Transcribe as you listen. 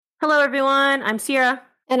Hello, everyone. I'm Sierra.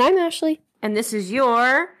 And I'm Ashley. And this is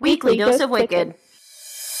your Weekly Dose of Wicked.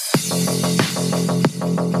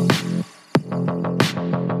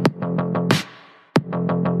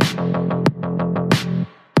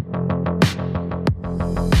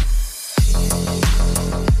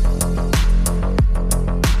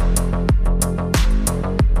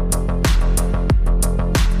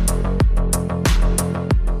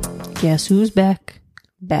 Guess who's back?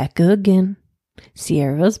 Back again.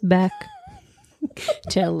 Sierra's back.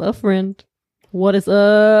 Tell a friend. What is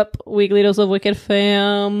up? Weekly Dose of Wicked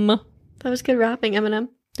fam. That was good rapping, Eminem.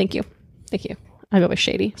 Thank you. Thank you. I go with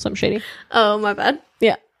Shady. Something Shady. Oh, my bad.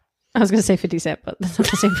 Yeah. I was going to say 50 Cent, but that's not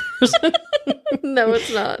the same person. No,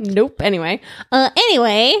 it's not. Nope. Anyway.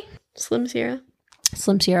 Slim Sierra.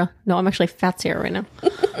 Slim Sierra. No, I'm actually Fat Sierra right now.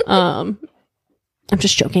 I'm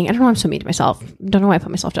just joking. I don't know why I'm so mean to myself. Don't know why I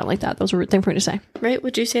put myself down like that. That was a rude thing for me to say. Right?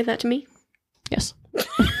 Would you say that to me? Yes.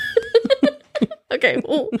 Okay.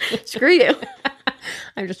 Well, screw you.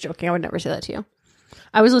 I'm just joking. I would never say that to you.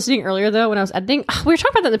 I was listening earlier, though, when I was editing. We were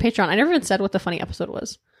talking about that in the Patreon. I never even said what the funny episode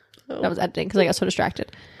was. I was editing because I got so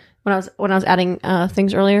distracted. When I was adding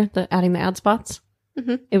things earlier, adding the ad spots,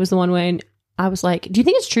 It was the one when I was like, do you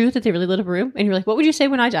think it's true that they really lit up a room? And you're like, what would you say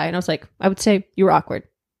when I die? And I was like, I would say you were awkward.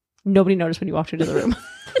 Nobody noticed when you walked into the room.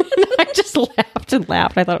 I just laughed and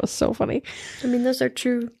laughed. I thought it was so funny. I mean, those are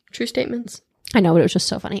true statements. I know, but it was just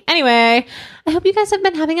so funny. Anyway, I hope you guys have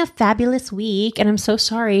been having a fabulous week. And I'm so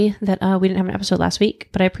sorry that we didn't have an episode last week.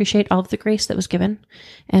 But I appreciate all of the grace that was given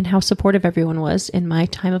and how supportive everyone was in my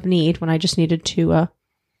time of need when I just needed to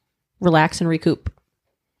relax and recoup.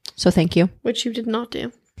 So thank you. Which you did not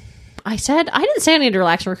do. I didn't say I needed to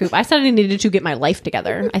relax and recoup. I said I needed to get my life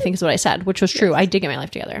together, I think is what I said, which was true. Yes. I did get my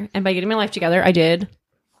life together. And by getting my life together, I did...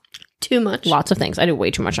 too much. Lots of things. I did way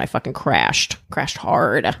too much and I fucking crashed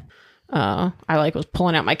hard. I was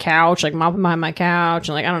pulling out my couch, mopping behind my couch.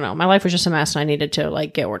 And I don't know. My life was just a mess and I needed to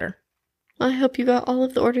get order. I hope you got all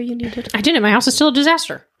of the order you needed. I didn't. My house is still a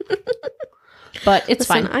disaster. But it's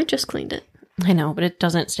fine. I just cleaned it. I know, but it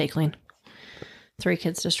doesn't stay clean. 3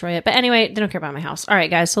 kids destroy it. But anyway, they don't care about my house. All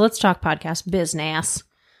right, guys. So let's talk podcast business.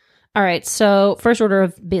 All right. So first order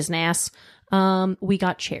of business, we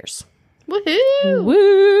got chairs. Woohoo!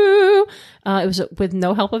 Woo! It was with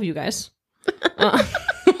no help of you guys.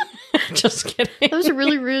 Just kidding. That was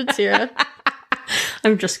really rude, Sierra.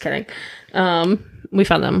 I'm just kidding. We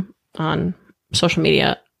found them on social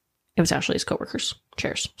media. It was Ashley's coworkers'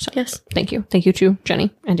 chairs. So yes. Thank you. Thank you to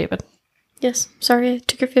Jenny and David. Yes. Sorry I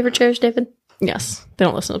took your favorite chairs, David. Yes. They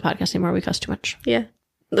don't listen to the podcast anymore. We cuss too much. Yeah,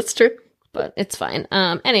 that's true. But it's fine.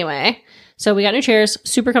 Anyway, so we got new chairs.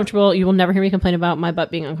 Super comfortable. You will never hear me complain about my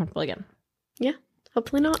butt being uncomfortable again. Yeah.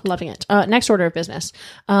 Hopefully not. Loving it. Next order of business.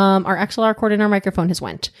 Our XLR cord in our microphone has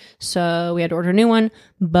went. So we had to order a new one.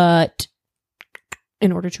 But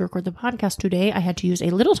in order to record the podcast today, I had to use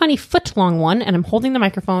a little tiny foot-long one. And I'm holding the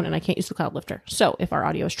microphone and I can't use the cloud lifter. So if our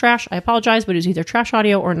audio is trash, I apologize. But it was either trash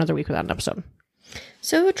audio or another week without an episode.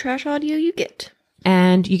 So trash audio you get.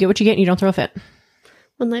 And you get what you get and you don't throw a fit.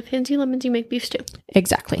 When life hands you lemons, you make beef stew.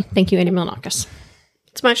 Exactly. Thank you, Andy Milonakis.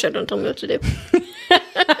 It's my show. Don't tell me what to do.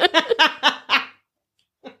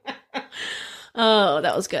 Oh,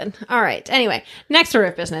 that was good. All right. Anyway, next order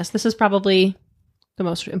of business. This is probably the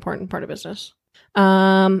most important part of business.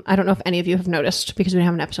 I don't know if any of you have noticed because we didn't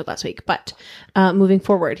have an episode last week, but moving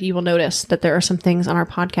forward, you will notice that there are some things on our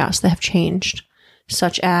podcast that have changed,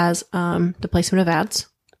 such as the placement of ads,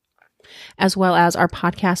 as well as our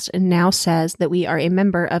podcast now says that we are a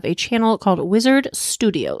member of a channel called Wizard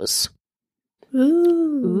Studios.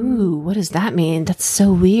 Ooh, what does that mean? That's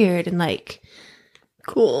so weird and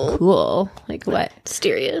cool. Like what?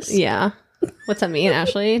 Mysterious. Yeah. What's that mean,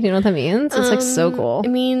 Ashley? Do you know what that means? It's so cool. It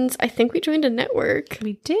means I think we joined a network.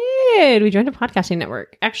 We did. We joined a podcasting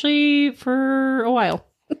network. Actually, for a while.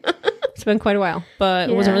 It's been quite a while. But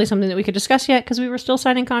It wasn't really something that we could discuss yet because we were still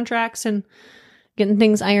signing contracts and getting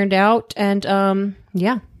things ironed out. And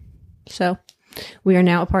yeah. So we are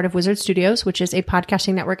now a part of Wizard Studios, which is a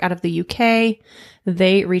podcasting network out of the UK.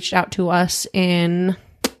 They reached out to us in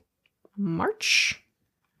March.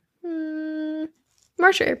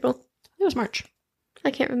 March or April? It was March. I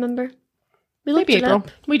can't remember. Maybe April.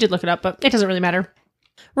 We did look it up, but it doesn't really matter.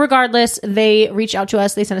 Regardless, they reached out to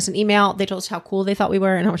us. They sent us an email. They told us how cool they thought we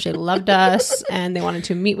were and how much they loved us, and they wanted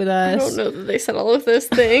to meet with us. I don't know that they said all of those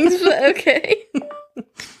things, but okay.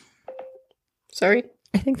 Sorry.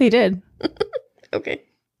 I think they did. Okay.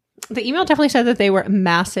 The email definitely said that they were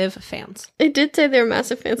massive fans. It did say they were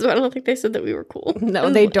massive fans, but I don't think they said that we were cool. No,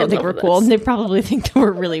 they don't think we're cool. They probably think that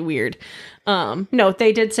we're really weird. No,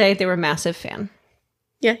 they did say they were a massive fan.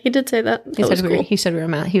 Yeah, he did say that. He said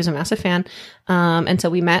he was a massive fan. And so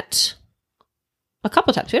we met a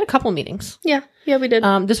couple times. We had a couple meetings. Yeah, we did.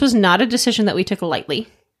 This was not a decision that we took lightly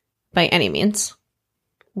by any means.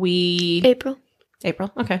 April.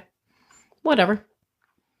 Okay. Whatever.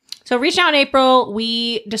 So reached out in April.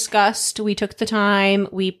 We discussed. We took the time.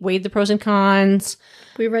 We weighed the pros and cons.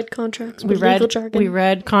 We read contracts with legal jargon. We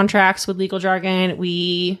read contracts with legal jargon.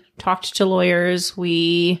 We talked to lawyers.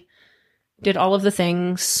 We did all of the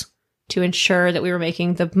things to ensure that we were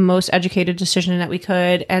making the most educated decision that we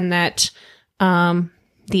could, and that the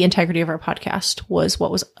integrity of our podcast was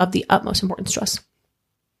what was of the utmost importance to us.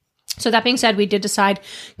 So that being said, we did decide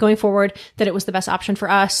going forward that it was the best option for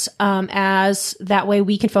us, as that way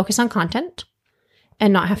we can focus on content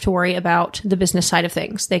and not have to worry about the business side of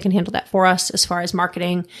things. They can handle that for us as far as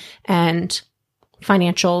marketing and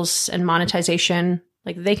financials and monetization.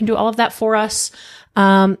 Like, they can do all of that for us.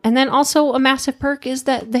 And then also a massive perk is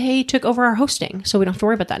that they took over our hosting, so we don't have to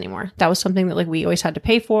worry about that anymore. That was something that, like, we always had to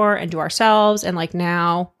pay for and do ourselves. And, like,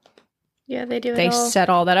 now yeah, they do. They set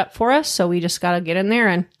all that up for us. So we just got to get in there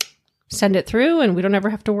and send it through, and we don't ever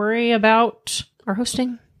have to worry about our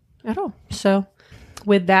hosting at all. So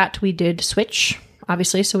with that, we did switch,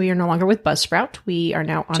 obviously. So we are no longer with Buzzsprout. We are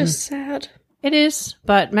now on... Just sad. It is,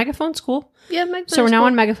 but Megaphone's cool. Yeah, Megaphone's So we're now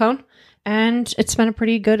on Megaphone, and it's been a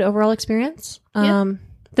pretty good overall experience. Yeah.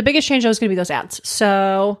 The biggest change, though, is going to be those ads.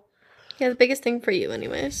 So... yeah, the biggest thing for you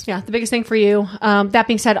anyways. Yeah, the biggest thing for you. That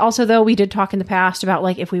being said, also, though, we did talk in the past about,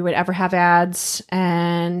 like, if we would ever have ads,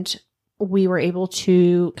 and we were able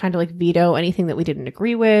to kind of, like, veto anything that we didn't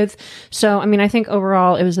agree with. So, I mean, I think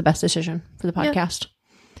overall it was the best decision for the podcast. Yeah.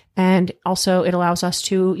 And also it allows us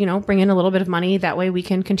to, you know, bring in a little bit of money. That way we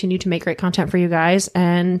can continue to make great content for you guys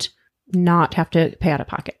and not have to pay out of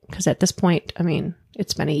pocket. Because at this point, I mean,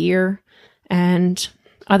 it's been a year, and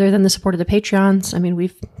other than the support of the Patreons, I mean,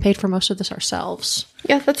 we've paid for most of this ourselves.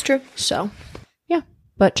 Yeah, that's true. So, yeah.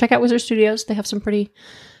 But check out Wizard Studios. They have some pretty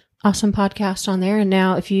awesome podcasts on there. And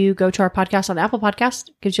now if you go to our podcast on Apple Podcast,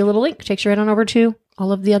 it gives you a little link. Takes you right on over to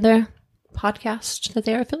all of the other podcasts that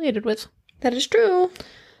they are affiliated with. That is true.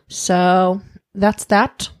 So that's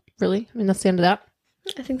that, really. I mean, that's the end of that.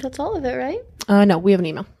 I think that's all of it, right? No, we have an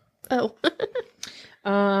email. Oh.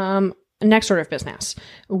 Next order of business.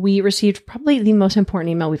 We received probably the most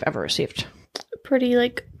important email we've ever received. Pretty,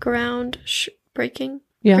 like, ground-breaking.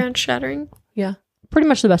 Yeah. Ground-shattering. Yeah. Pretty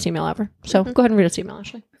much the best email ever. So go ahead and read this email,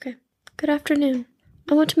 Ashley. Okay. Good afternoon.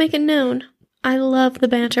 I want to make it known I love the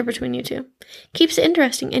banter between you two. Keeps it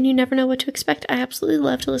interesting, and you never know what to expect. I absolutely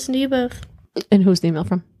love to listen to you both. And who's the email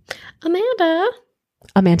from? Amanda.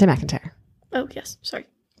 Amanda McIntyre. Oh, yes. Sorry.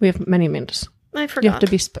 We have many Amandas. I forgot. You have to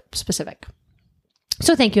be specific.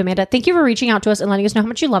 So thank you, Amanda. Thank you for reaching out to us and letting us know how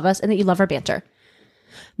much you love us and that you love our banter.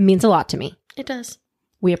 Means a lot to me. It does.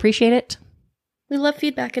 We appreciate it. We love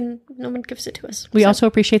feedback, and no one gives it to us. We also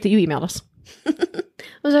appreciate that you emailed us. It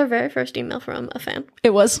was our very first email from a fan. It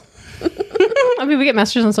was. I mean, we get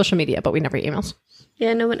messages on social media, but we never get emails.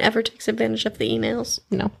 Yeah, no one ever takes advantage of the emails.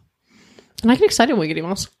 No. And I get excited when we get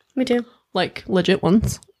emails. Me too. Like, legit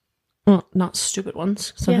ones. Well, not stupid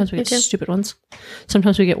ones. Sometimes we get stupid ones.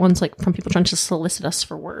 Sometimes we get ones, like, from people trying to solicit us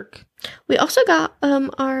for work. We also got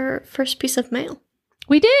our first piece of mail.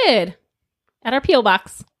 We did! At our P.O.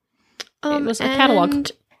 box. It was a catalog.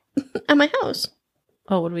 At my house.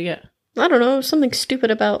 Oh, what did we get? I don't know. Something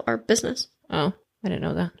stupid about our business. Oh, I didn't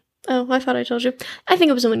know that. Oh, I thought I told you. I think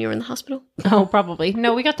it was when you were in the hospital. Oh, probably.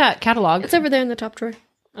 No, we got that catalog. It's over there in the top drawer.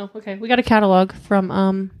 Oh, okay. We got a catalog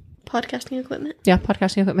from... podcasting equipment. Yeah,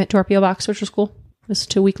 podcasting equipment to our P.O. box, which was cool. This is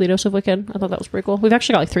to Weekly Dose of Wicked. I thought that was pretty cool. We've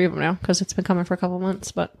actually got like 3 of them now because it's been coming for a couple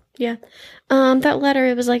months, but... Yeah. That letter,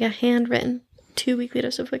 it was like a handwritten to Weekly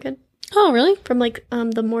Dose of Wicked. Oh, really? From like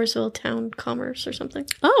the Mooresville Town Commerce or something.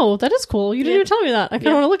 Oh, that is cool. You didn't even tell me that. I kind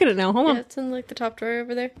of want to look at it now. Hold on. Yeah, it's in like the top drawer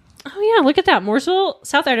over there. Oh, yeah. Look at that. Mooresville,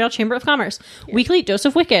 South Airedale Chamber of Commerce. Yeah. Weekly Dose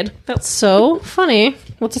of Wicked. That's so funny.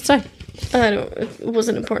 What's it say? It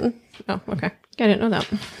wasn't important. Oh, okay. I didn't know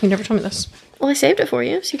that. You never told me this. Well, I saved it for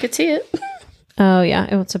you so you could see it. Oh,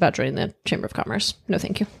 yeah. It's about joining the Chamber of Commerce. No,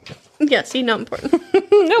 thank you. Yeah, see, not important.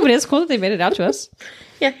 No, but it's cool that they made it out to us.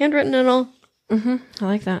 Yeah, handwritten and all. Mm-hmm. I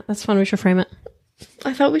like that. That's fun. We should frame it.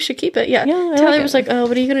 I thought we should keep it. Yeah. Tyler was like, "Oh,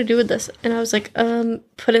 what are you going to do with this?" And I was like, put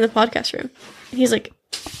it in the podcast room." And he's like,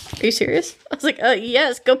 "Are you serious?" I was like,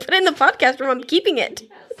 yes, go put it in the podcast room. I'm keeping it.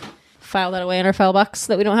 File that away in our file box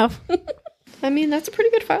that we don't have. I mean, that's a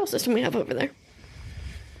pretty good file system we have over there.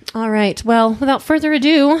 All right. Well, without further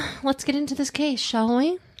ado, let's get into this case, shall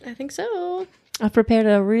we? I think so. I've prepared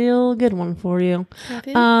a real good one for you.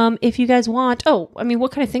 If you guys want... Oh, I mean,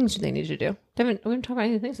 what kind of things do they need to do? We haven't talked about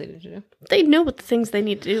any things they need to do. They know what the things they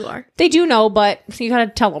need to do are. They do know, but you gotta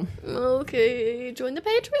tell them. Okay, join the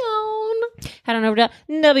Patreon. Head on over to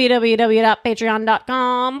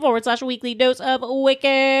www.patreon.com/weekly dose of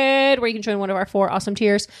wicked, where you can join one of our 4 awesome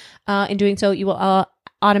tiers. In doing so, you will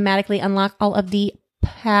automatically unlock all of the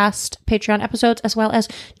past Patreon episodes, as well as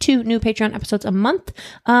 2 new Patreon episodes a month.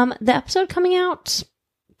 The episode coming out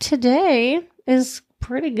today is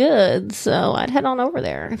pretty good, so I'd head on over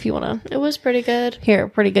there if you want to. It was pretty good. Hear a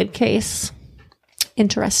pretty good case.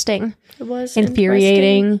 Interesting. It was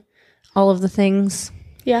infuriating. All of the things.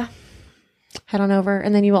 Yeah. Head on over,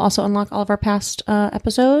 and then you will also unlock all of our past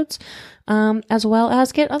episodes, as well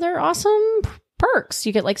as get other awesome perks.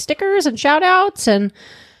 You get like stickers and shout outs and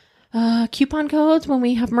coupon codes when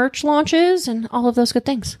we have merch launches and all of those good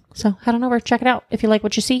things. So head on over, check it out. If you like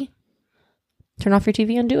what you see, turn off your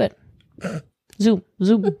TV and do it. Zoom.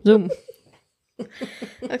 Okay,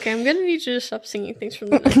 I'm gonna need you to stop singing things from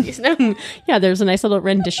the 90s now. Yeah, there's a nice little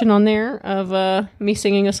rendition on there of me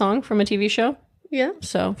singing a song from a TV show. Yeah.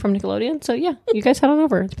 So, from Nickelodeon. So, yeah, you guys head on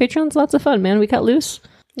over. The Patreon's lots of fun, man. We cut loose.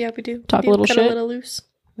 Yeah, we do. Talk a little shit. Cut a little loose.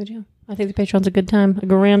 We do. I think the Patreon's a good time. A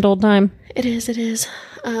grand old time. It is.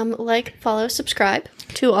 Like, follow, subscribe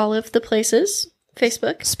to all of the places.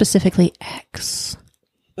 Facebook. Specifically X.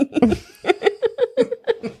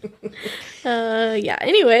 Yeah,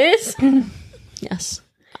 anyways. Yes.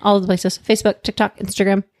 All of the places. Facebook, TikTok,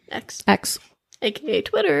 Instagram. X. AKA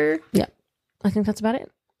Twitter. Yeah. I think that's about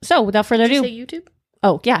it. So, without further ado. Did you say YouTube?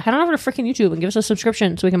 Oh, yeah. Head on over to freaking YouTube and give us a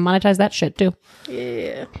subscription so we can monetize that shit, too.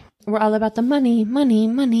 Yeah. We're all about the money.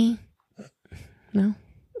 No?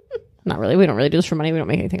 Not really. We don't really do this for money. We don't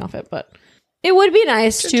make anything off it, but it would be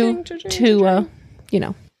nice to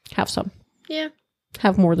have some. Yeah.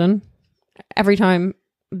 Have more than every time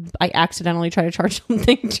I accidentally try to charge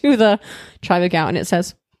something to the Tribe account and it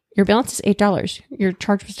says, your balance is $8. Your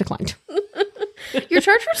charge was declined. Your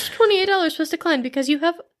charge was $28 was declined because you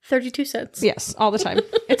have 32 cents. Yes, all the time.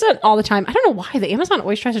 It's all the time. I don't know why. The Amazon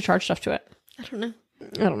always tries to charge stuff to it. I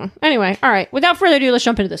don't know. Anyway, all right. Without further ado, let's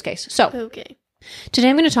jump into this case. So, okay. Today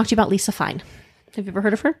I'm going to talk to you about Lisa Fein. Have you ever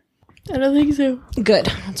heard of her? I don't think so. Good.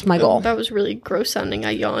 That's my goal. That was really gross sounding. I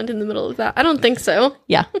yawned in the middle of that. I don't think so.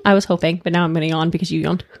 Yeah, I was hoping, but now I'm going to yawn because you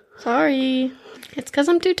yawned. Sorry. It's because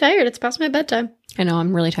I'm too tired. It's past my bedtime. I know.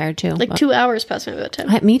 I'm really tired too. Like 2 hours past my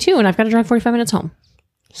bedtime. Me too, and I've got to drive 45 minutes home.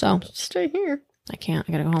 So stay here. I can't.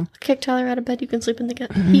 I got to go home. Kick Tyler out of bed. You can sleep in the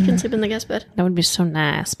he can sleep in the guest bed. That would be so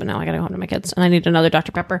nice, but now I got to go home to my kids. And I need another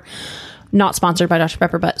Dr. Pepper. Not sponsored by Dr.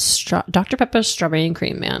 Pepper, but Dr. Pepper's Strawberry and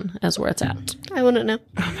Cream, man, is where it's at. I wouldn't know.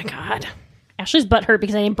 Oh my God. Ashley's butt hurt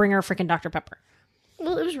because I didn't bring her a freaking Dr. Pepper.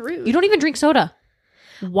 Well, it was rude. You don't even drink soda.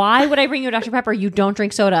 Why would I bring you a Dr. Pepper? You don't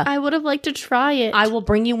drink soda. I would have liked to try it. I will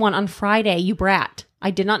bring you one on Friday, you brat.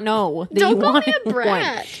 I did not know that don't you call wanted me a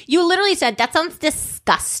brat. One. You literally said, that sounds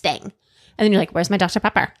disgusting. And then you're like, where's my Dr.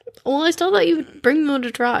 Pepper? Well, I still thought you would bring me one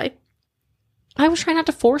to try. I was trying not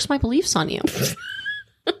to force my beliefs on you.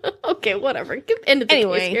 Okay, whatever. End of the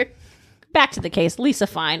case here. Back to the case. Lisa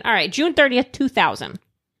Fein. All right, June 30th, 2000.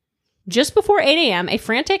 Just before 8 a.m., a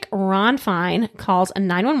frantic Ron Fein calls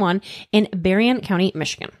 911 in Berrien County,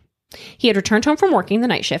 Michigan. He had returned home from working the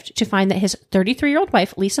night shift to find that his 33-year-old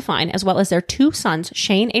wife, Lisa Fein, as well as their 2 sons,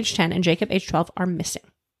 Shane, age 10, and Jacob, age 12, are missing.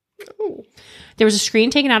 Oh. There was a screen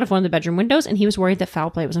taken out of one of the bedroom windows, and he was worried that foul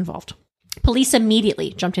play was involved. Police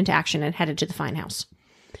immediately jumped into action and headed to the Fein house.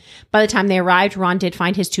 By the time they arrived, Ron did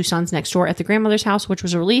find his 2 sons next door at the grandmother's house, which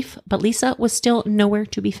was a relief, but Lisa was still nowhere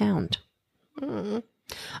to be found.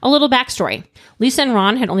 A little backstory. Lisa and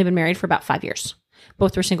Ron had only been married for about 5 years.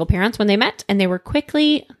 Both were single parents when they met, and they very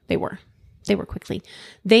quickly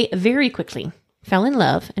fell in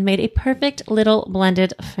love and made a perfect little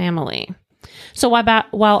blended family. So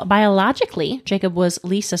while biologically Jacob was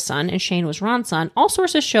Lisa's son and Shane was Ron's son, all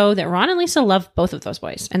sources show that Ron and Lisa loved both of those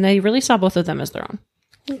boys, and they really saw both of them as their own.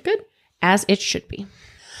 Good. As it should be.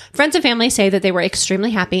 Friends and family say that they were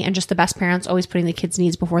extremely happy and just the best parents, always putting the kids'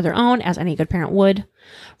 needs before their own, as any good parent would.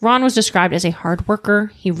 Ron was described as a hard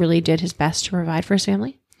worker. He really did his best to provide for his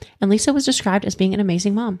family. And Lisa was described as being an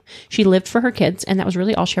amazing mom. She lived for her kids, and that was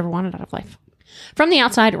really all she ever wanted out of life. From the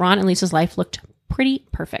outside, Ron and Lisa's life looked pretty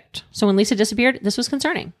perfect. So when Lisa disappeared, this was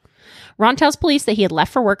concerning. Ron tells police that he had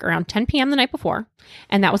left for work around 10 p.m. the night before,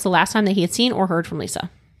 and that was the last time that he had seen or heard from Lisa.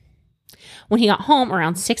 When he got home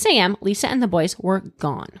around 6 a.m., Lisa and the boys were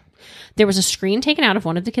gone. There was a screen taken out of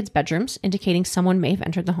one of the kids' bedrooms, indicating someone may have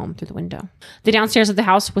entered the home through the window. The downstairs of the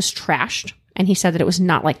house was trashed, and he said that it was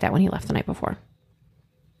not like that when he left the night before.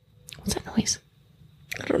 What's that noise?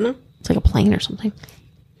 I don't know. It's like a plane or something.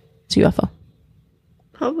 It's a UFO.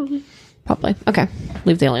 Probably. Okay.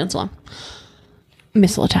 Leave the aliens alone.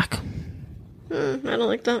 Missile attack. I don't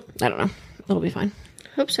like that. I don't know. It'll be fine.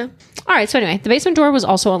 Hope so. All right. So anyway, the basement door was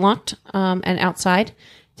also unlocked. And outside,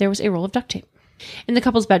 there was a roll of duct tape. In the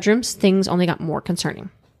couple's bedrooms, things only got more concerning.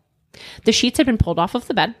 The sheets had been pulled off of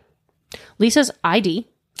the bed. Lisa's ID.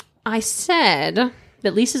 I said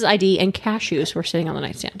that Lisa's ID and cashews were sitting on the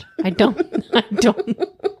nightstand. I don't.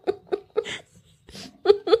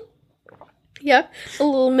 Yeah, a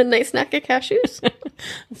little midnight snack of cashews.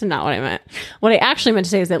 That's not what I meant. What I actually meant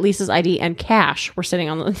to say is that Lisa's ID and cash were sitting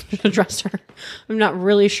on the dresser. I'm not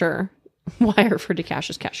really sure why I referred to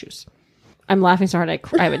cash as cashews. I'm laughing so hard I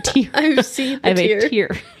have a tear. I see the I have tear. a tear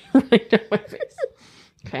right down my face.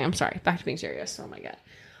 Okay, I'm sorry. Back to being serious. Oh my God.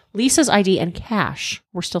 Lisa's ID and cash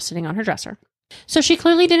were still sitting on her dresser. So she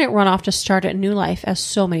clearly didn't run off to start a new life as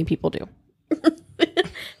so many people do.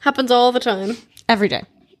 Happens all the time. Every day.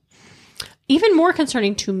 Even more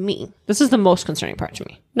concerning to me, this is the most concerning part to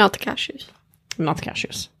me. Not the cashews. Not the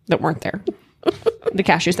cashews that weren't there. The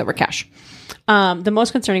cashews that were cash. The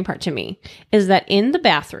most concerning part to me is that in the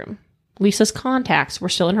bathroom, Lisa's contacts were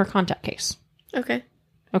still in her contact case. Okay.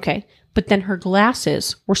 Okay. But then her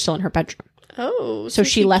glasses were still in her bedroom. Oh. So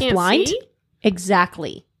she left can't blind? see?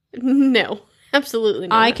 Exactly. No. Absolutely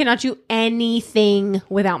not. I cannot do anything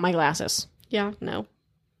without my glasses. Yeah, no.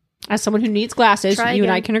 As someone who needs glasses, Try you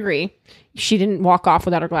and again. I can agree. She didn't walk off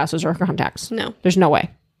without her glasses or her contacts. No. There's no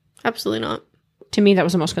way. Absolutely not. To me, that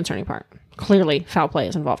was the most concerning part. Clearly, foul play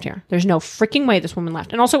is involved here. There's no freaking way this woman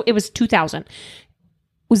left. And also, it was 2000.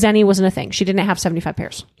 Zenny wasn't a thing. She didn't have 75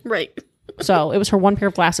 pairs. Right. So it was her one pair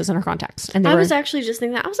of glasses and her contacts. And I was actually just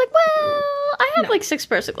thinking that. I was like, well, I have like 6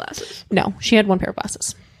 pairs of glasses. No, she had one pair of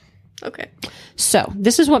glasses. Okay. So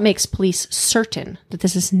this is what makes police certain that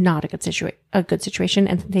this is not a good situation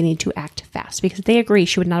and that they need to act fast because they agree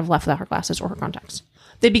she would not have left without her glasses or her contacts.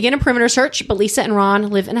 They begin a perimeter search, but Lisa and Ron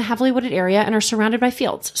live in a heavily wooded area and are surrounded by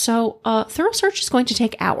fields. So a thorough search is going to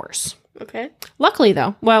take hours. Okay. Luckily,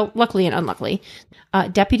 though, well, luckily and unluckily,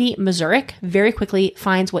 Deputy Mazurek very quickly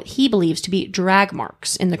finds what he believes to be drag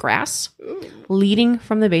marks in the grass leading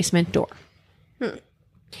from the basement door.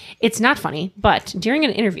 It's not funny, but during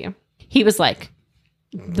an interview, he was like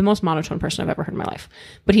the most monotone person I've ever heard in my life.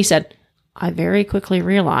 But he said, I very quickly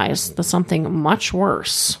realized that something much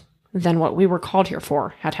worse than what we were called here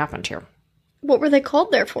for had happened here. What were they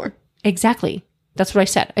called there for? Exactly. That's what I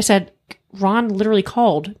said. I said, Ron literally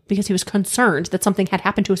called because he was concerned that something had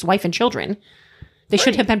happened to his wife and children. They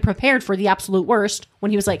should have been prepared for the absolute worst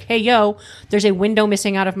when he was like, hey, yo, there's a window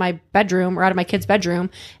missing out of my bedroom or out of my kid's bedroom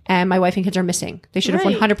and my wife and kids are missing. They should have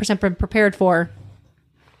 100% been prepared for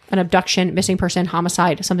an abduction, missing person,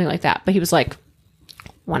 homicide, something like that. But he was like,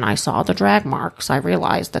 when I saw the drag marks, I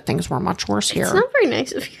realized that things were much worse here. It's not very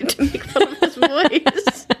nice of you to make fun of his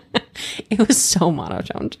voice. It was so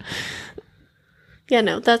monotoned. Yeah,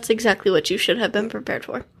 no, that's exactly what you should have been prepared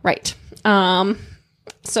for. Right.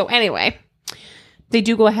 So anyway, they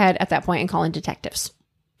do go ahead at that point and call in detectives.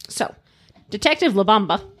 So, Detective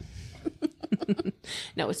LaBamba.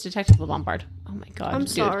 No, it's Detective LaBombard. Oh my God. I'm dude.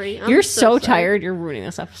 sorry. You're so tired. You're ruining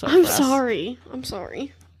this episode. I'm for us. sorry. I'm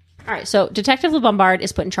sorry. All right. So, Detective LaBombard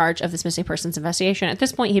is put in charge of this missing persons investigation. At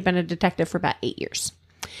this point, he'd been a detective for about 8 years.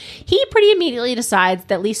 He pretty immediately decides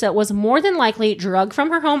that Lisa was more than likely drugged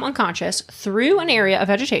from her home unconscious through an area of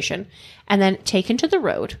vegetation and then taken to the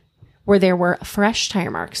road where there were fresh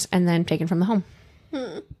tire marks and then taken from the home.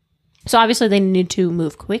 So obviously they need to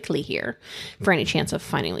move quickly here for any chance of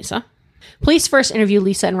finding Lisa. Police first interview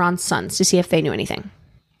Lisa and Ron's sons to see if they knew anything.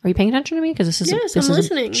 Are you paying attention to me? Because this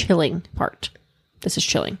is a chilling part. This is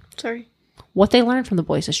chilling. Sorry. What they learned from the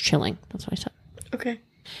boys is chilling. That's what I said. Okay.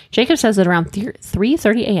 Jacob says that around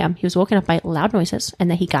 3:30 a.m. he was woken up by loud noises and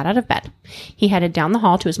that he got out of bed. He headed down the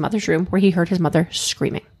hall to his mother's room where he heard his mother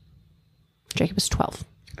screaming. Jacob is 12.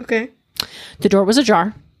 Okay. The door was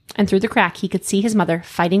ajar, and through the crack he could see his mother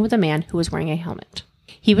fighting with a man who was wearing a helmet.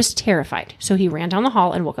 He was terrified, so he ran down the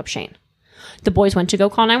hall and woke up Shane. The boys went to go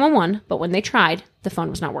call 911, but when they tried, the phone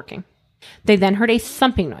was not working. They then heard a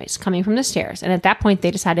thumping noise coming from the stairs, and at that point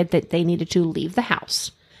they decided that they needed to leave the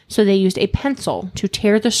house. So they used a pencil to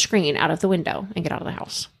tear the screen out of the window and get out of the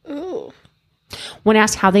house. Ooh. When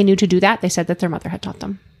asked how they knew to do that, they said that their mother had taught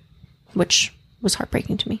them, which was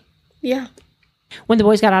heartbreaking to me. Yeah. When the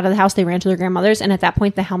boys got out of the house, they ran to their grandmother's, and at that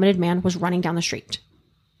point, the helmeted man was running down the street.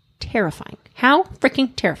 Terrifying. How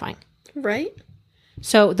freaking terrifying. Right?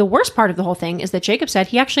 So the worst part of the whole thing is that Jacob said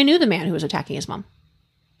he actually knew the man who was attacking his mom.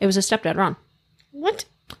 It was his stepdad, Ron. What?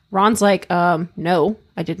 Ron's like, no,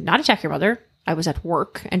 I did not attack your mother. I was at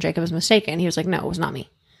work, and Jacob was mistaken. He was like, no, it was not me.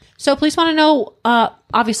 So police want to know,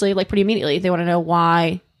 obviously, like pretty immediately, they want to know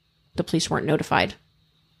why the police weren't notified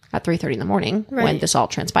at 3:30 in the morning when this all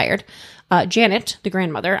transpired. Janet, the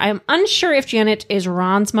grandmother, I'm unsure if Janet is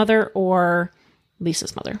Ron's mother or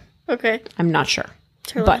Lisa's mother. Okay. I'm not sure.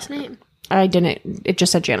 What's her last name? I didn't. It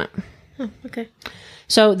just said Janet. Oh, okay.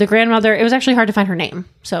 So the grandmother, it was actually hard to find her name.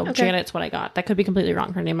 So Janet's what I got. That could be completely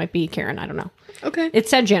wrong. Her name might be Karen. I don't know. Okay. It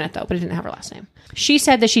said Janet, though, but it didn't have her last name. She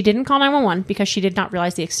said that she didn't call 911 because she did not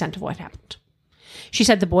realize the extent of what happened. She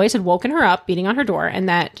said the boys had woken her up, beating on her door, and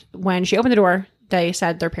that when she opened the door, they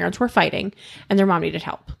said their parents were fighting and their mom needed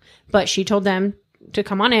help. But she told them to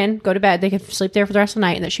come on in, go to bed, they could sleep there for the rest of the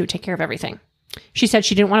night, and that she would take care of everything. She said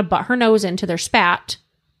she didn't want to butt her nose into their spat,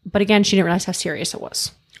 but again, she didn't realize how serious it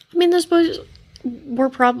was. I mean, those boys were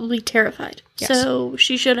probably terrified. Yes. So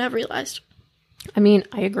she should have realized. I mean,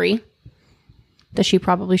 I agree that she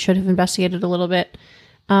probably should have investigated a little bit.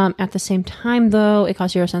 At the same time, though, it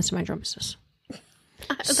caused 0 sense to mind your own business.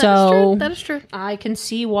 That is true. I can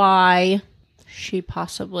see why she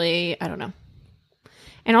possibly, I don't know.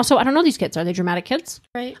 And also, I don't know these kids. Are they dramatic kids?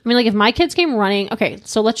 Right. I mean, like, if my kids came running, okay,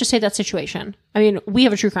 so let's just say that situation. I mean, we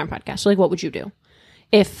have a true crime podcast. So, like, what would you do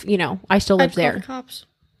if, you know, I still lived there? I'd call the cops.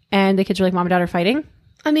 And the kids are like, Mom and Dad are fighting?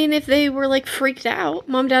 I mean, if they were, like, freaked out,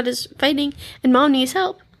 Mom and Dad is fighting, and Mom needs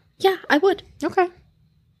help, yeah, I would. Okay.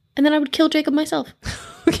 And then I would kill Jacob myself.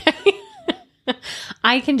 Okay.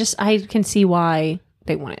 I can see why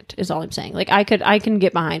they wouldn't, is all I'm saying. Like, I can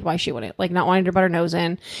get behind why she wouldn't. Like, not wanting to butt her nose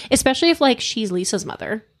in. Especially if, like, she's Lisa's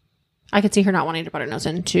mother. I could see her not wanting to butt her nose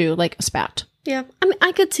into, like, a spat. Yeah. I mean,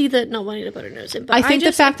 I could see that not wanting to butt her nose in. But I think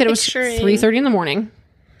the fact that it was 3:30 in the morning.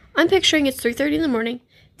 I'm picturing it's 3:30 in the morning.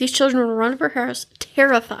 These children will run up her house,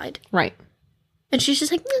 terrified. Right. And she's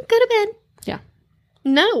just like, no, go to bed. Yeah.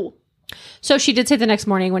 No. So she did say the next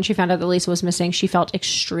morning when she found out that Lisa was missing, she felt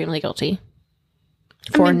extremely guilty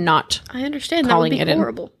for not I understand. calling That would be it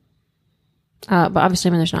horrible. But obviously,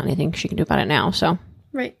 I mean, there's not anything she can do about it now. So,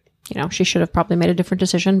 Right. you know, she should have probably made a different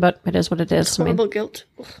decision, but it is what it is. Horrible guilt.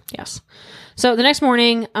 Yes. So the next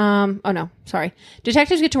morning,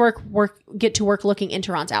 detectives get to work looking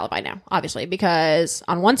into Ron's alibi now, obviously, because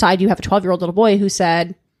on one side you have a 12-year-old little boy who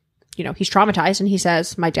said, you know, he's traumatized and he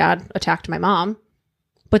says, my dad attacked my mom.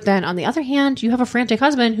 But then on the other hand, you have a frantic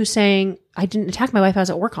husband who's saying, I didn't attack my wife. I was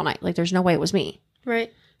at work all night. Like, there's no way it was me.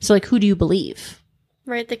 Right. So, like, who do you believe?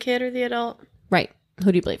 Right. The kid or the adult. Right.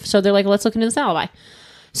 Who do you believe? So they're like, let's look into this alibi.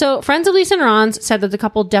 So friends of Lisa and Ron's said that the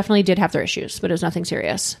couple definitely did have their issues, but it was nothing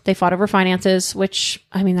serious. They fought over finances, which,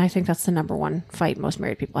 I mean, I think that's the number one fight most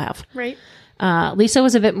married people have. Right. Lisa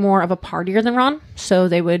was a bit more of a partier than Ron, so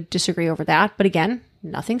they would disagree over that. But again,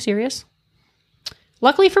 nothing serious.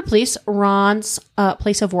 Luckily for police, Ron's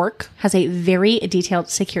place of work has a very detailed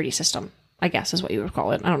security system, I guess is what you would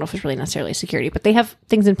call it. I don't know if it's really necessarily security, but they have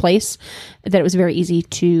things in place that it was very easy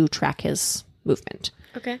to track his movement.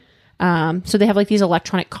 Okay. So they have like these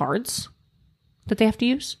electronic cards that they have to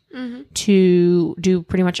use to do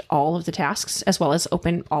pretty much all of the tasks as well as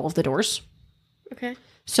open all of the doors. Okay.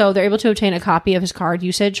 So they're able to obtain a copy of his card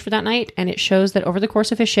usage for that night. And it shows that over the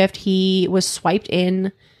course of his shift, he was swiped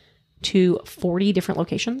in to 40 different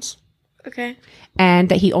locations. Okay. And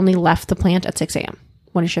that he only left the plant at 6 a.m.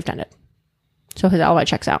 when his shift ended. So his alibi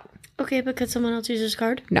checks out. Okay, but could someone else use his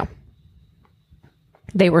card? No.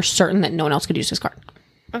 They were certain that no one else could use his card.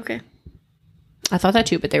 Okay. I thought that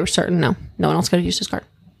too, but they were certain no one else could have used his card.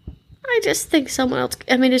 I just think someone else...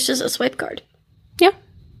 I mean, it's just a swipe card. Yeah.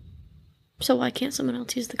 So why can't someone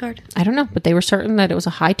else use the card? I don't know, but they were certain that it was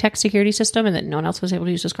a high-tech security system and that no one else was able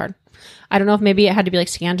to use his card. I don't know if maybe it had to be like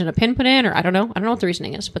scanned and a pin put in, or I don't know. I don't know what the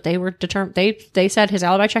reasoning is, but they were determined. They said his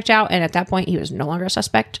alibi checked out, and at that point, he was no longer a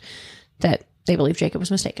suspect. That they believe Jacob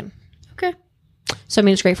was mistaken. Okay. So I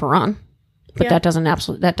mean, it's great for Ron, but Yeah. that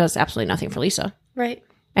does absolutely nothing for Lisa. Right.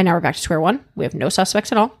 And now we're back to square one. We have no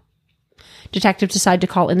suspects at all. Detectives decide to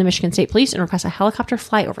call in the Michigan State Police and request a helicopter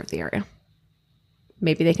fly over the area.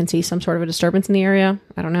 Maybe they can see some sort of a disturbance in the area.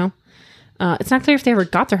 I don't know. It's not clear if they ever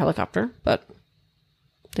got their helicopter, but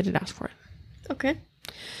they did ask for it. Okay.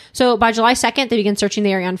 So by July 2nd, they began searching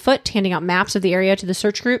the area on foot, handing out maps of the area to the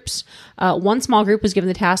search groups. One small group was given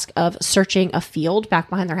the task of searching a field back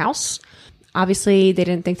behind their house. Obviously, they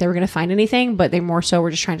didn't think they were going to find anything, but they more so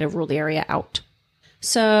were just trying to rule the area out.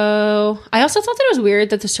 So I also thought that it was weird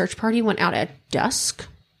that the search party went out at dusk.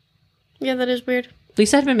 Yeah, that is weird.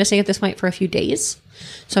 Lisa had been missing at this point for a few days,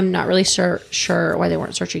 so I'm not really sure why they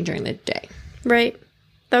weren't searching during the day. Right.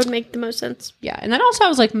 That would make the most sense. Yeah, and then also I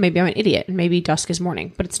was like, maybe I'm an idiot, and maybe dusk is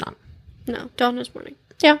morning, but it's not. No, dawn is morning.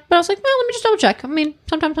 Yeah, but I was like, well, let me just double check. I mean,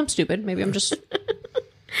 sometimes I'm stupid. Maybe I'm just...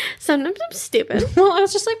 Sometimes I'm stupid. Well, I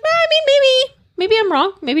was just like, I mean, maybe I'm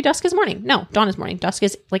wrong. Maybe dusk is morning. No, dawn is morning. Dusk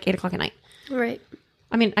is like 8 o'clock at night. Right.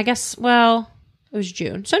 I mean, I guess, well, it was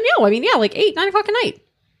June. So no, I mean, yeah, like 8, 9 o'clock at night.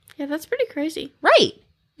 Yeah, that's pretty crazy. Right.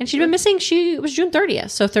 And she'd been missing, it was June 30th.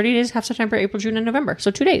 So 30 days, half September, April, June, and November. So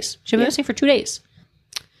 2 days. She'd been missing for 2 days.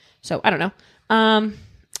 So I don't know.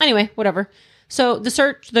 Anyway, whatever. So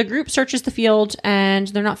the group searches the field and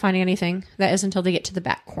they're not finding anything. That is until they get to the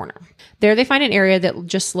back corner. There they find an area that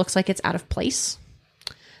just looks like it's out of place.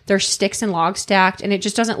 There's sticks and logs stacked and it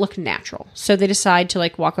just doesn't look natural. So they decide to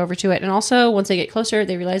like walk over to it. And also once they get closer,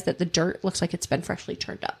 they realize that the dirt looks like it's been freshly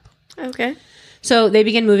turned up. Okay. So they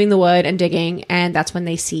begin moving the wood and digging, and that's when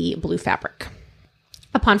they see blue fabric.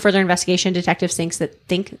 Upon further investigation, detectives think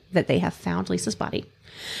that they have found Lisa's body.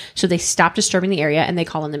 So they stop disturbing the area, and they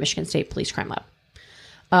call in the Michigan State Police Crime Lab.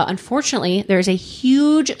 Unfortunately, there's a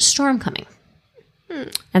huge storm coming.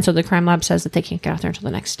 And so the crime lab says that they can't get out there until the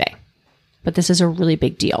next day. But this is a really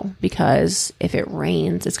big deal, because if it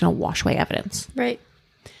rains, it's going to wash away evidence. Right.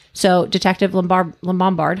 So Detective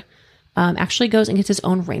Lombard actually goes and gets his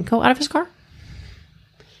own raincoat out of his car.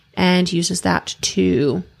 And uses that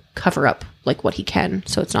to cover up like what he can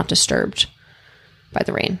so it's not disturbed by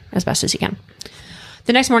the rain as best as he can.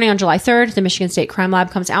 The next morning on July 3rd, the Michigan State Crime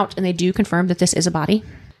Lab comes out and they do confirm that this is a body.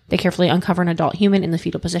 They carefully uncover an adult human in the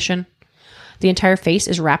fetal position. The entire face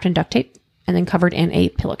is wrapped in duct tape and then covered in a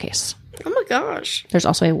pillowcase. Oh my gosh. There's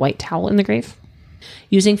also a white towel in the grave.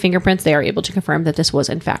 Using fingerprints, they are able to confirm that this was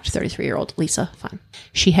in fact 33-year-old Lisa Fein.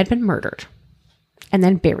 She had been murdered and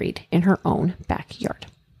then buried in her own backyard.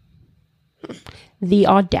 The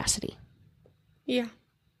audacity. Yeah.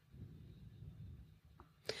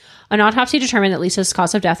 An autopsy determined that Lisa's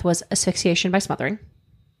cause of death was asphyxiation by smothering.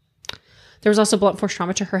 There was also blunt force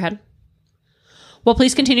trauma to her head. While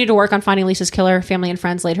police continued to work on finding Lisa's killer, family and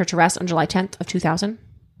friends laid her to rest on July 10th of 2000.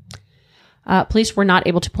 Police were not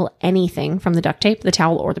able to pull anything from the duct tape, the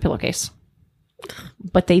towel, or the pillowcase.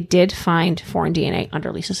 But they did find foreign DNA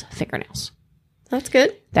under Lisa's fingernails. That's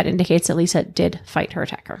good. That indicates that Lisa did fight her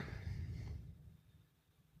attacker.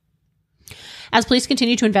 As police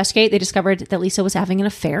continued to investigate, they discovered that Lisa was having an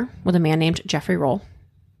affair with a man named Jeffrey Roll.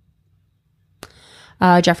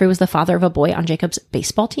 Jeffrey was the father of a boy on Jacob's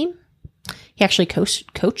baseball team. He actually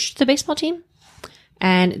coached the baseball team.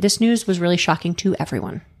 And this news was really shocking to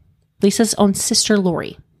everyone. Lisa's own sister,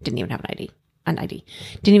 Lori, didn't even have an ID.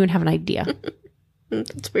 Didn't even have an idea.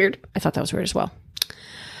 That's weird. I thought that was weird as well.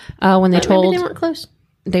 When they told... Maybe they weren't close.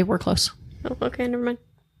 They were close. Oh, okay, never mind.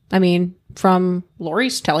 I mean, from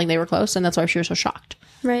Lori's telling they were close, and that's why she was so shocked.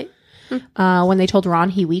 Right. When they told Ron,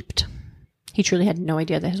 he wept. He truly had no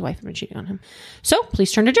idea that his wife had been cheating on him. So,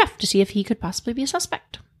 police turned to Jeff to see if he could possibly be a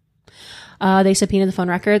suspect. They subpoenaed the phone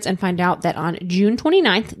records and find out that on June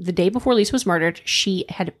 29th, the day before Lisa was murdered, she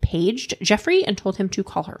had paged Jeffrey and told him to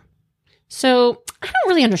call her. So, I don't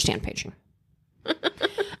really understand paging.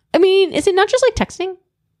 I mean, is it not just like texting?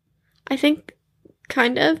 I think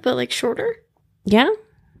kind of, but like shorter. Yeah?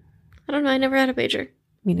 I don't know. I never had a pager.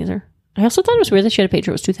 Me neither. I also thought it was weird that she had a pager.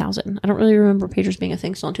 It was 2000. I don't really remember pagers being a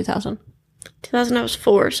thing still in 2000. 2000, I was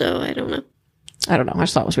 4, so I don't know. I don't know. I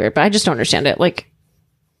just thought it was weird, but I just don't understand it. Like,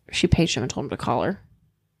 she paged him and told him to call her.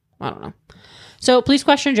 I don't know. So, police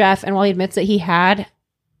questioned Jeff, and while he admits that he had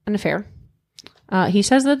an affair, he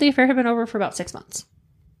says that the affair had been over for about 6 months.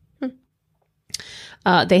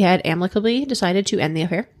 They had amicably decided to end the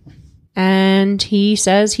affair, and he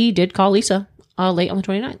says he did call Lisa late on the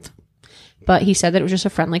 29th. But he said that it was just a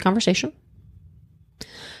friendly conversation.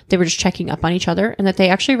 They were just checking up on each other, and that they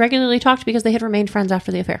actually regularly talked because they had remained friends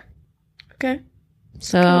after the affair. Okay.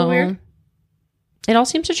 So, weird. It all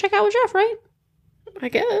seems to check out with Jeff, right? I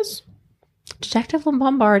guess. Detective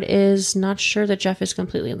Lombard is not sure that Jeff is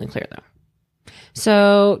completely in the clear, though.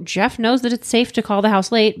 So, Jeff knows that it's safe to call the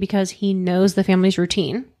house late because he knows the family's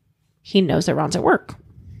routine. He knows that Ron's at work.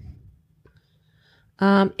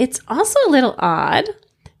 It's also a little odd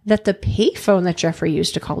that the payphone that Jeffrey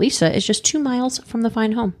used to call Lisa is just 2 miles from the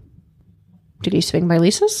Fein home. Did he swing by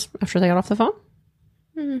Lisa's after they got off the phone?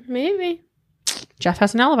 Maybe. Jeff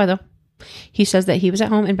has an alibi, though. He says that he was at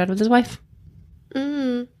home in bed with his wife.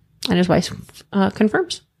 And his wife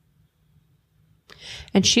confirms.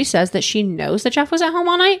 And she says that she knows that Jeff was at home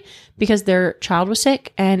all night because their child was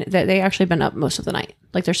sick and that they actually been up most of the night.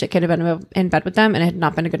 Like, their sick kid had been in bed with them and it had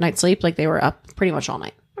not been a good night's sleep. Like, they were up pretty much all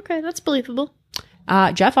night. Okay, that's believable.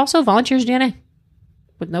 Jeff also volunteers DNA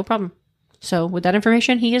with no problem. So, with that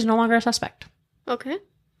information, he is no longer a suspect. Okay.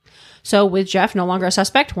 So, with Jeff no longer a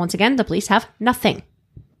suspect, once again, the police have nothing.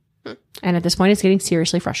 And at this point, it's getting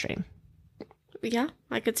seriously frustrating. Yeah,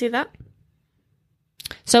 I could see that.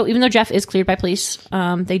 So even though Jeff is cleared by police,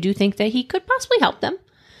 they do think that he could possibly help them.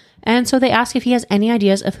 And so they ask if he has any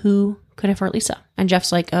ideas of who could have hurt Lisa. And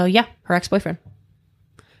Jeff's like, oh, yeah, her ex-boyfriend,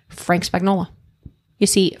 Frank Spagnola. You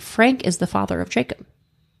see, Frank is the father of Jacob.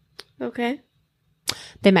 Okay.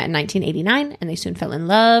 They met in 1989, and they soon fell in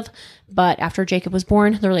love. But after Jacob was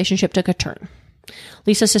born, the relationship took a turn.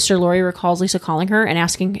 Lisa's sister Lori recalls Lisa calling her and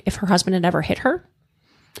asking if her husband had ever hit her.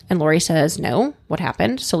 And Lori says, no, what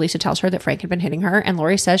happened? So Lisa tells her that Frank had been hitting her, and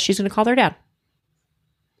Lori says she's going to call their dad,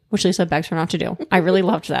 which Lisa begs her not to do. I really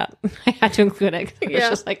loved that. I had to include it. It's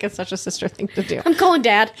just like, it's such a sister thing to do. I'm calling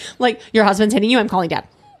dad. Like, your husband's hitting you, I'm calling dad.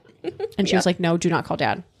 And she was like, no, do not call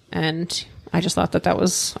dad. And I just thought that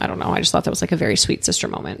was, I don't know, I just thought that was like a very sweet sister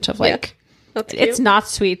moment of like, it's not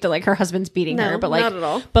sweet that like her husband's beating her, but like, not at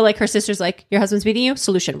all. But like her sister's like, your husband's beating you?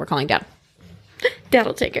 Solution, we're calling dad.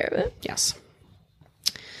 Dad'll take care of it. Yes.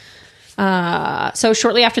 So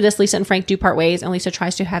shortly after this, Lisa and Frank do part ways, and Lisa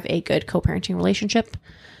tries to have a good co-parenting relationship.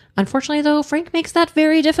 Unfortunately, though, Frank makes that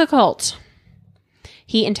very difficult.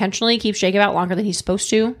 He intentionally keeps Jacob out longer than he's supposed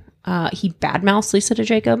to. He badmouths Lisa to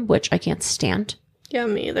Jacob, which I can't stand. Yeah,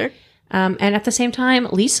 me either. And at the same time,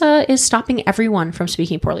 Lisa is stopping everyone from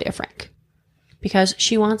speaking poorly of Frank because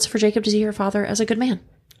she wants for Jacob to see her father as a good man.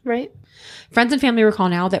 Right. Friends and family recall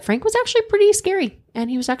now that Frank was actually pretty scary, and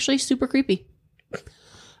he was actually super creepy.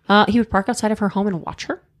 He would park outside of her home and watch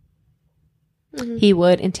her. Mm-hmm. He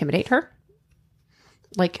would intimidate her,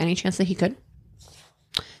 like any chance that he could.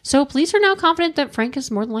 So police are now confident that Frank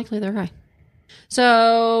is more than likely their guy.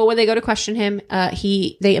 So when they go to question him,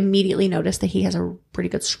 they immediately notice that he has a pretty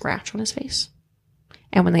good scratch on his face.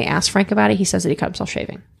 And when they ask Frank about it, he says that he cut himself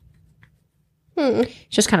shaving. It's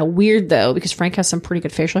just kind of weird, though, because Frank has some pretty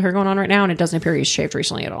good facial hair going on right now, and it doesn't appear he's shaved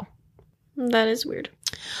recently at all. That is weird.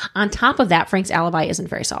 On top of that, Frank's alibi isn't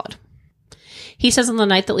very solid. He says on the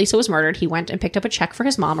night that Lisa was murdered, he went and picked up a check for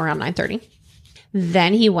his mom around 9:30.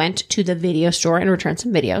 Then he went to the video store and returned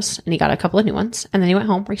some videos, and he got a couple of new ones. And then he went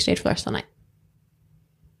home where he stayed for the rest of the night.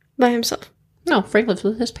 By himself? No, Frank lives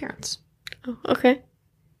with his parents. Oh, okay.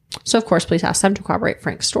 So, of course, police asked them to corroborate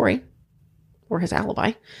Frank's story, or his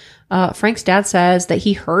alibi. Frank's dad says that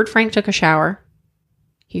he heard Frank took a shower.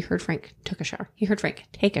 He heard Frank take a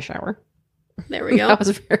shower. There we go. That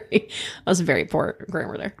was very poor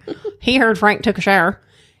grammar there. He heard Frank took a shower.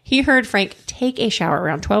 He heard Frank take a shower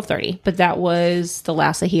around 12:30, but that was the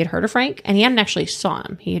last that he had heard of Frank, and he hadn't actually saw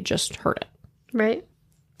him. He had just heard it. Right.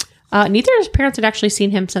 Neither of his parents had actually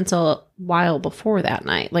seen him since a while before that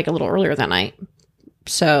night, like a little earlier that night.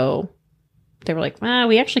 So they were like,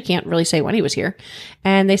 we actually can't really say when he was here.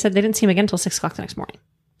 And they said they didn't see him again until 6 o'clock the next morning.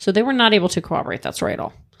 So they were not able to corroborate that story at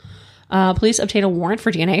all. Police obtained a warrant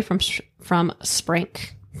for DNA from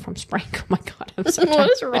Sprank. From Sprank. Oh my God. I'm so tired.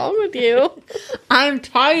 What is wrong with you? I'm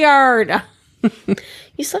tired.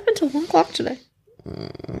 You slept until 1 o'clock today.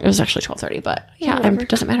 It was actually 12:30, but yeah, it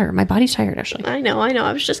doesn't matter. My body's tired, actually. I know.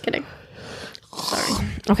 I was just kidding. Sorry.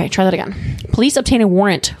 Okay, try that again. Police obtained a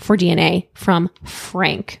warrant for DNA from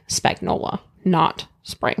Frank Spagnola, not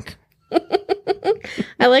Sprank.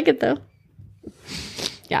 I like it, though.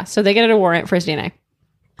 Yeah, so they get a warrant for his DNA.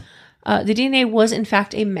 The DNA was, in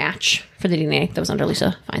fact, a match for the DNA that was under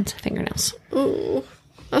Lisa Fein's fingernails. Ooh,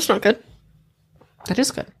 that's not good. That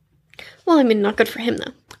is good. Well, I mean, not good for him,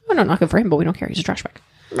 though. Oh, no, not good for him, but we don't care. He's a trash bag.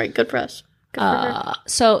 Right, good for us. Good for her.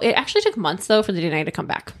 So it actually took months, though, for the DNA to come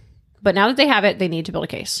back. But now that they have it, they need to build a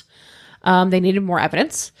case. They needed more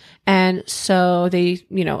evidence. And so they,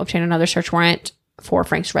 obtained another search warrant for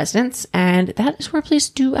Frank's residence. And that is where police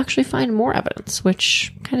do actually find more evidence,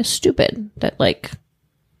 which kind of stupid that,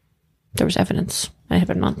 there was evidence. And it had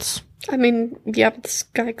been months. I mean, yeah, but this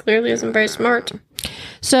guy clearly isn't very smart.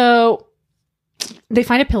 So they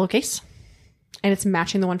find a pillowcase, and it's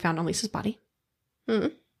matching the one found on Lisa's body.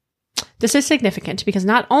 This is significant because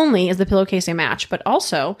not only is the pillowcase a match, but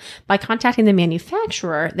also by contacting the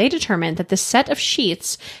manufacturer, they determined that this set of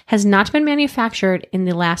sheets has not been manufactured in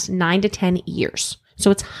the last 9 to 10 years. So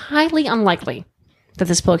it's highly unlikely that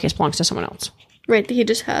this pillowcase belongs to someone else. Right, he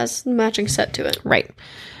just has the matching set to it. Right.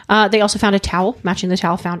 They also found a towel matching the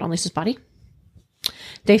towel found on Lisa's body.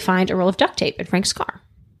 They find a roll of duct tape in Frank's car.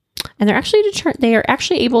 And they are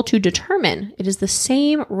actually able to determine it is the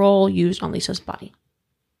same roll used on Lisa's body.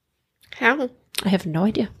 How? I have no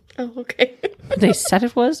idea. Oh, okay. They said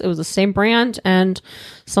it was the same brand and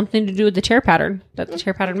something to do with the tear pattern, that the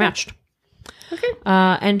tear pattern matched. Okay.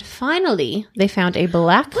 And finally, they found a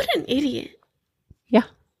black... What an idiot. Yeah.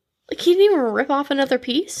 He didn't even rip off another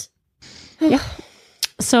piece? Yeah.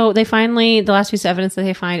 So the last piece of evidence that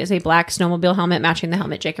they find is a black snowmobile helmet matching the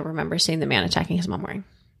helmet Jacob remembers seeing the man attacking his mom wearing.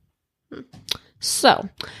 So,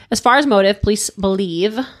 as far as motive, police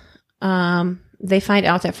believe they find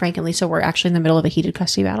out that Frank and Lisa were actually in the middle of a heated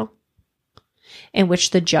custody battle. in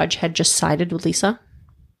which the judge had just sided with Lisa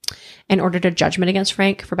and ordered a judgment against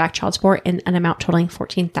Frank for back child support in an amount totaling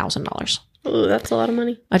 $14,000. Oh, that's a lot of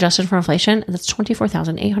money. Adjusted for inflation, that's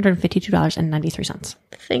 $24,852.93.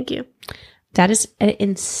 Thank you. That is an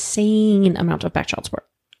insane amount of back child support.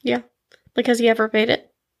 Yeah. Like, has he ever paid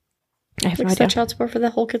it? I have no Like, idea. child support for the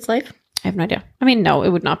whole kid's life? I have no idea. I mean, no, it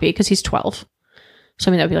would not be because he's 12. So,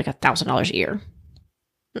 I mean, that would be like $1,000 a year.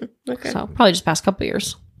 Okay. So, probably just past couple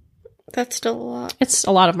years. That's still a lot. It's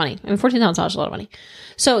a lot of money. I mean, $14,000 is a lot of money.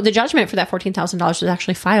 So, the judgment for that $14,000 was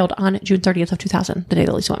actually filed on June 30th of 2000, the day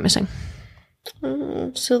that Lisa went missing.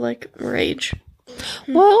 Oh, so like rage.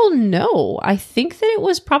 Well, no. I think that it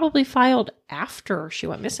was probably filed after she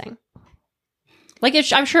went missing. Like,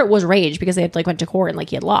 I'm sure it was rage because they had like went to court and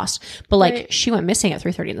like he had lost. But like Right. she went missing at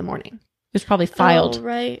 3:30 in the morning. It was probably filed, Oh,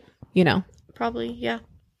 right. you know. Probably, yeah.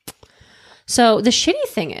 So the shitty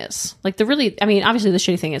thing is, like obviously the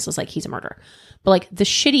shitty thing is like he's a murderer. But like the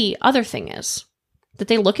shitty other thing is that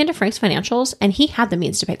they look into Frank's financials and he had the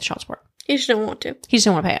means to pay the child support. He just don't want to. He just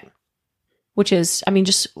didn't want to pay it. Which is, I mean,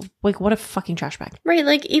 just like what a fucking trash bag. Right,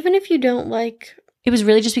 like even if you don't like... It was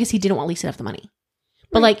really just because he didn't want Lisa to have the money.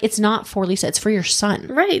 But Right. like it's not for Lisa, it's for your son.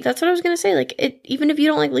 Right, that's what I was going to say. Like, even if you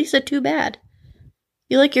don't like Lisa too bad,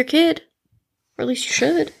 you like your kid. Or at least you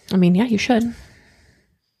should. I mean, yeah, you should.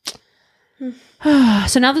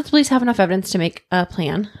 So now that the police have enough evidence to make a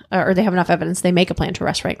plan, or they have enough evidence, they make a plan to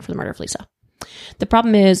arrest Frank for the murder of Lisa. The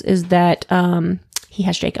problem is that he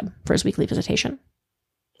has Jacob for his weekly visitation.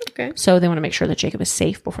 Okay. So they want to make sure that Jacob is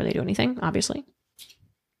safe before they do anything, obviously.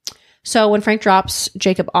 So when Frank drops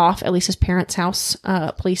Jacob off at Lisa's parents' house,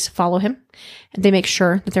 police follow him. And they make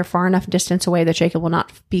sure that they're far enough distance away that Jacob will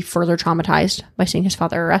not be further traumatized by seeing his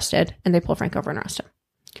father arrested. And they pull Frank over and arrest him.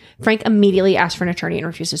 Frank immediately asks for an attorney and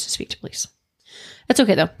refuses to speak to police. It's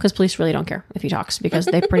okay, though, because police really don't care if he talks because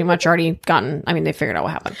they've pretty much already they figured out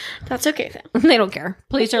what happened. That's okay then. They don't care.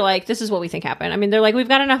 Police are like, this is what we think happened. I mean, they're like, we've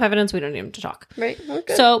got enough evidence. We don't need him to talk. Right.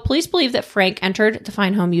 Okay. So police believe that Frank entered the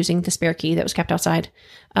Fein home using the spare key that was kept outside.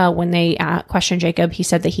 When they questioned Jacob, he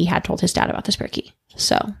said that he had told his dad about the spare key.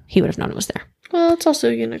 So he would have known it was there. Well, it's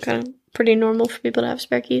also, kind of pretty normal for people to have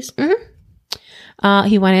spare keys. Mm-hmm.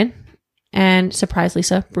 He went in and surprised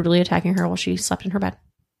Lisa, brutally attacking her while she slept in her bed.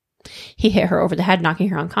 He hit her over the head, knocking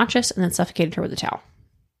her unconscious, and then suffocated her with a towel.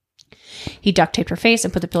 He duct taped her face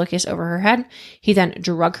and put the pillowcase over her head. He then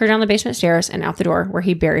drug her down the basement stairs and out the door, where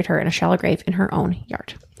he buried her in a shallow grave in her own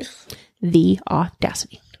yard. The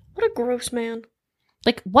audacity. What a gross man.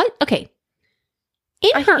 Like, what? Okay.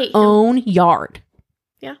 In I her hate him. own yard.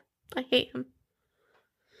 Yeah, I hate him.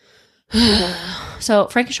 So,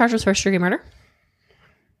 Frank is charged with first-degree murder.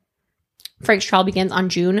 Frank's trial begins on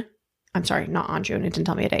June. I'm sorry, not on June. It didn't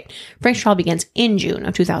tell me a date. Frank's trial begins in June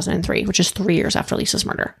of 2003, which is 3 years after Lisa's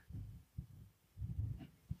murder.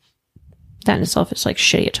 That in itself is like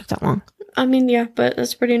shitty it took that long. I mean, yeah, but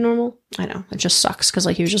that's pretty normal. I know. It just sucks because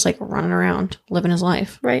like he was just like running around, living his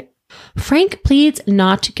life. Right. Frank pleads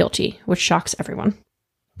not guilty, which shocks everyone.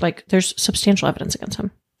 Like there's substantial evidence against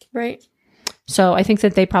him. Right. So I think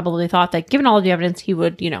that they probably thought that given all of the evidence, he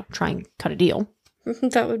would, try and cut a deal.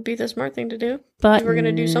 That would be the smart thing to do. But If we're going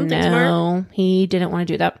to do something smart. No, he didn't want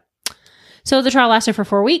to do that. So the trial lasted for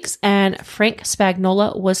 4 weeks, and Frank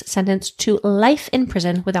Spagnola was sentenced to life in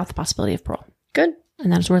prison without the possibility of parole. Good.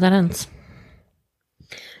 And that's where that ends.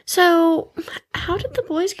 So, how did the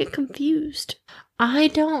boys get confused? I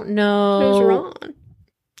don't know. What was wrong?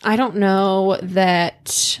 I don't know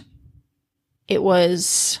that it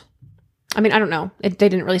was... I mean, I don't know. They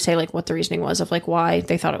didn't really say like what the reasoning was of like why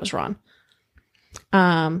they thought it was wrong.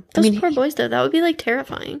 Those poor boys, though, that would be like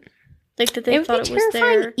terrifying. Like that they thought it was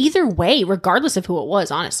there. Either way, regardless of who it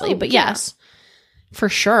was, honestly. But yes, for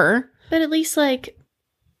sure. But at least like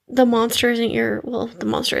the monster isn't the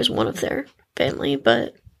monster is one of their family,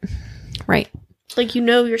 but right. Like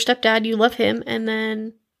your stepdad, you love him, and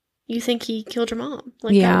then you think he killed your mom.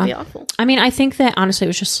 Like that would be awful. I mean, I think that honestly it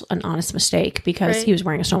was just an honest mistake because he was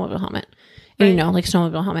wearing a snowmobile helmet. And like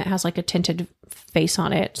snowmobile helmet has like a tinted face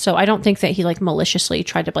on it. So I don't think that he like maliciously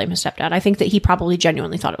tried to blame his stepdad. I think that he probably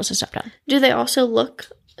genuinely thought it was his stepdad. Do they also look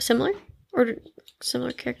similar or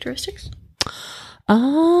similar characteristics? Yeah,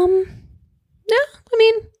 I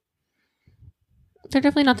mean, they're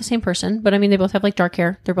definitely not the same person, but I mean, they both have like dark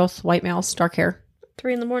hair. They're both white males, dark hair.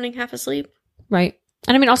 3 a.m, half asleep. Right.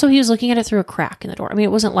 And I mean, also he was looking at it through a crack in the door. I mean,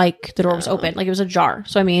 it wasn't like the door was open, like it was ajar.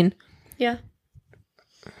 So I mean, yeah.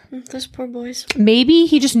 Those poor boys. Maybe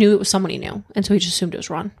he just knew it was someone he knew, and so he just assumed it was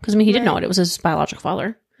Ron. Because I mean, he didn't know it; it was his biological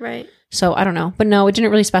father. Right. So I don't know, but no, it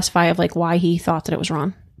didn't really specify of like why he thought that it was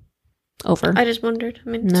Ron. Over. I just wondered. I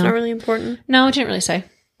mean, it's not really important. No, it didn't really say.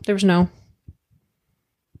 There was no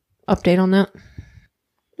update on that.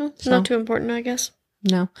 Well, it's not too important, I guess.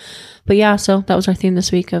 No. But yeah, so that was our theme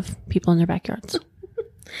this week of people in their backyards.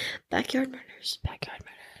 Backyard murders. Backyard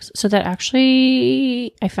murders. So that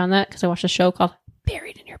actually, I found that because I watched a show called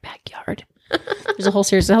Buried in Your Backyard. There's a whole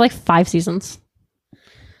series. It had like 5 seasons.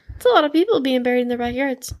 It's a lot of people being buried in their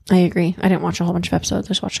backyards. I agree. I didn't watch a whole bunch of episodes. I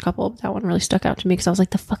just watched a couple. But that one really stuck out to me because I was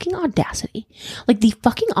like, the fucking audacity. Like, the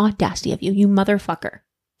fucking audacity of you motherfucker.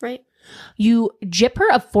 Right. You gyp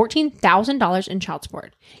her of $14,000 in child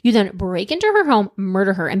support. You then break into her home,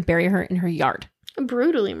 murder her, and bury her in her yard.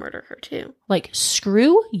 Brutally murder her, too. Like,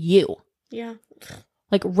 screw you. Yeah.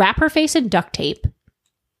 Like, wrap her face in duct tape.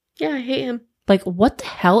 Yeah, I hate him. Like, what the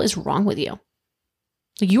hell is wrong with you?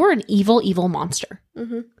 Like, you are an evil, evil monster.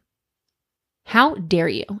 Mm-hmm. How dare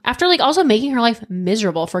you? After, like, also making her life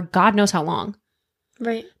miserable for God knows how long.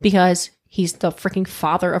 Right. Because he's the freaking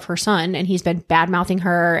father of her son, and he's been bad-mouthing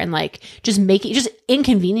her and, like, just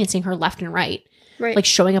inconveniencing her left and right. Right. Like,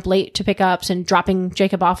 showing up late to pickups and dropping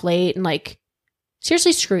Jacob off late and, like,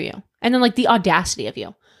 seriously, screw you. And then, like, the audacity of you.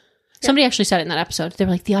 Yeah. Somebody actually said it in that episode. They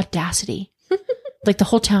were like, the audacity. Like, the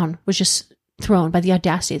whole town was just thrown by the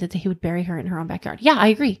audacity that he would bury her in her own backyard. Yeah, I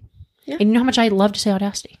agree. Yeah. And you know how much I love to say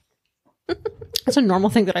audacity? That's a normal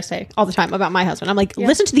thing that I say all the time about my husband. I'm like,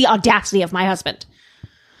 listen to the audacity of my husband.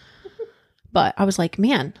 But I was like,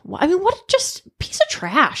 man, I mean, what just piece of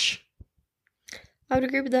trash. I would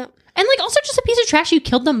agree with that. And like, also just a piece of trash. You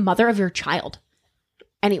killed the mother of your child.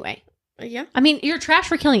 Anyway. Yeah. I mean, you're trash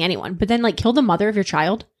for killing anyone, but then like kill the mother of your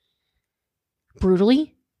child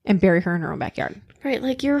brutally and bury her in her own backyard. Right.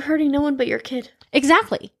 Like, you're hurting no one but your kid.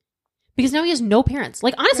 Exactly. Because now he has no parents.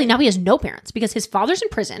 Like, honestly, now he has no parents because his father's in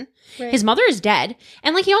prison. Right. His mother is dead.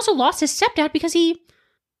 And, like, he also lost his stepdad because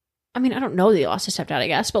I mean, I don't know that he lost his stepdad, I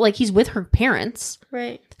guess. But, like, he's with her parents.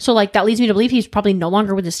 Right. So, like, that leads me to believe he's probably no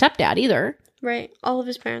longer with his stepdad either. Right. All of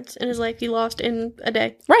his parents in his life he lost in a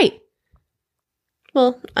day. Right.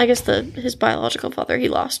 Well, I guess his biological father he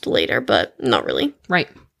lost later, but not really. Right.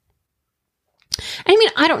 I mean,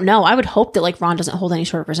 I don't know. I would hope that, like, Ron doesn't hold any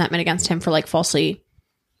sort of resentment against him for, like, falsely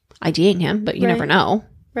IDing him, but you never know.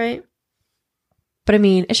 Right. But I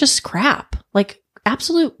mean, it's just crap. Like,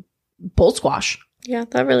 absolute bull squash. Yeah,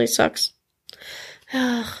 that really sucks.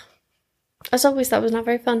 As always, that was not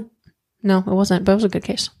very fun. No, it wasn't, but it was a good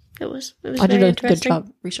case. It was I did a good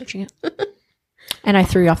job researching it. And I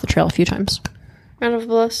threw you off the trail a few times. Round of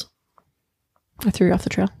applause. I threw you off the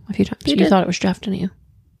trail a few times. You thought it was Jeff, didn't you?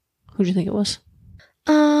 Who do you think it was?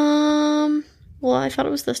 Well, I thought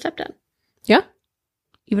it was the stepdad. Yeah?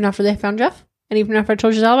 Even after they found Jeff? And even after I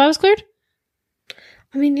told you his alibi was cleared?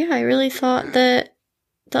 I mean, yeah, I really thought that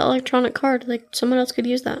the electronic card, like, someone else could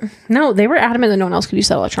use that. No, they were adamant that no one else could use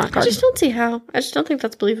that electronic card. I just don't see how. I just don't think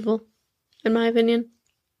that's believable, in my opinion.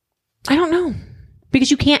 I don't know. Because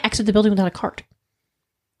you can't exit the building without a card.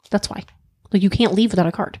 That's why. Like, you can't leave without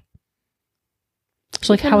a card.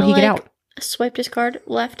 So, like, how would he get out? Swiped his card,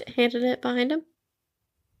 left, handed it behind him?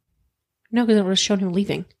 No, because it would have shown him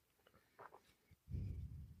leaving.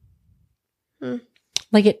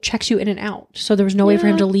 Like, it checks you in and out. So there was no way for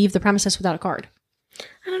him to leave the premises without a card.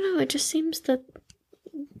 I don't know. It just seems that...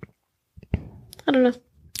 I don't know.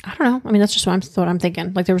 I mean, that's just what I'm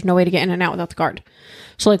thinking. Like, there was no way to get in and out without the card.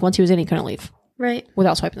 So, like, once he was in, he couldn't leave. Right.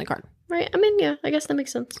 Without swiping the card. Right. I mean, yeah, I guess that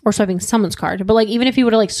makes sense. Or swiping someone's card. But, like, even if he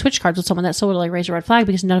would have, like, switched cards with someone, that still would have, like, raised a red flag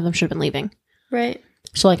because none of them should have been leaving. Right.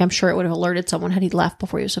 So, like, I'm sure it would have alerted someone had he left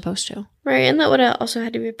before he was supposed to. Right. And that would have also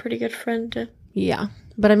had to be a pretty good friend to... Yeah.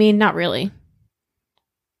 But, I mean, not really.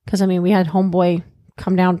 Because, I mean, we had Homeboy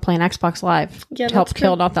come down playing Xbox Live to help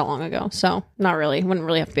kill not that long ago. So, not really. Wouldn't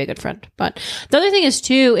really have to be a good friend. But the other thing is,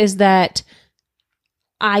 too, is that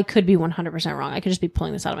I could be 100% wrong. I could just be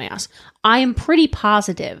pulling this out of my ass. I am pretty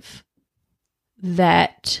positive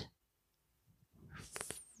that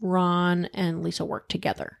Ron and Lisa worked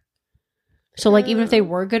together. So, like, even if they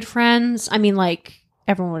were good friends, I mean, like,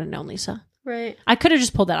 everyone would have known Lisa. Right. I could have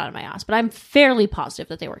just pulled that out of my ass, but I'm fairly positive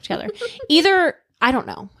that they worked together. Either... I don't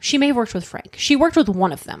know. She may have worked with Frank. She worked with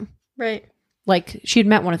one of them. Right. Like, she had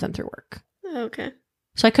met one of them through work. Okay.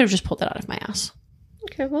 So I could have just pulled that out of my ass.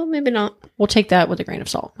 Okay, well, maybe not. We'll take that with a grain of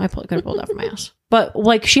salt. I could have pulled it out of my ass. But,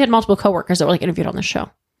 like, she had multiple coworkers that were, like, interviewed on this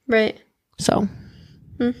show. Right. So.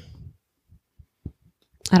 I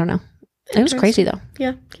don't know. It was crazy, though.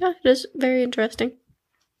 Yeah. Yeah, it is very interesting.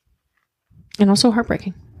 And also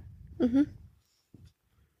heartbreaking. Mm-hmm.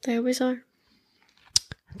 They always are.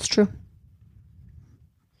 It's true.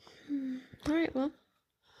 All right, well.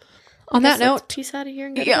 On that note, peace out of here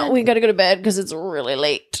and go to bed. We gotta go to bed because it's really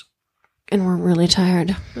late. And we're really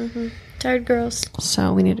tired. Mm-hmm. Tired girls.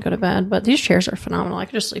 So we need to go to bed. But these chairs are phenomenal. I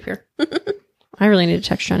could just sleep here. I really need to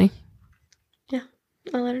text Jenny.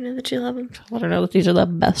 I'll let her know that you love them. Let her know that these are the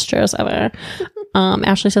best chairs ever.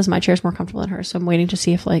 Ashley says my chair's more comfortable than hers, so I'm waiting to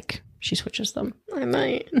see if she switches them. I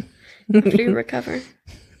might after you recover.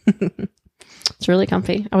 It's really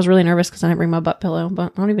comfy. I was really nervous because I didn't bring my butt pillow,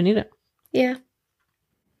 but I don't even need it. Yeah.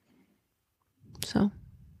 So,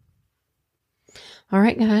 all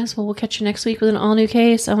right, guys. Well, we'll catch you next week with an all new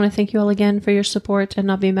case. I want to thank you all again for your support and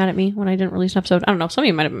not being mad at me when I didn't release an episode. I don't know. Some of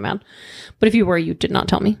you might have been mad, but if you were, you did not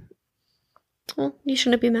tell me. Well, you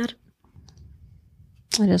shouldn't be mad.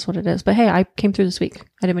 It is what it is. But hey, I came through this week.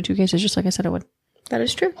 I did my 2 cases just like I said I would. That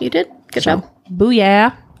is true. You did. Good job.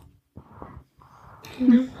 Booyah.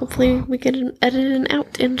 Hopefully we get it edited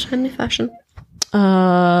out in timely fashion.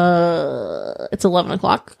 It's 11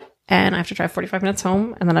 o'clock and I have to drive 45 minutes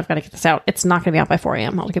home and then I've got to get this out. It's not going to be out by 4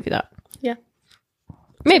 a.m. I'll give you that. Yeah.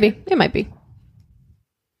 Maybe. It might be. It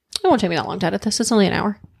won't take me that long to edit this. It's only an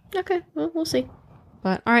hour. Okay. Well, we'll see.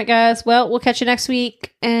 But all right, guys. Well, we'll catch you next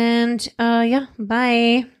week. And yeah,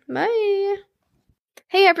 bye. Bye.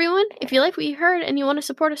 Hey, everyone. If you like what you heard and you want to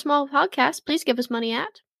support a small podcast, please give us money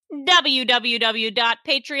at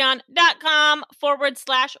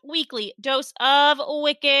www.patreon.com/weekly dose of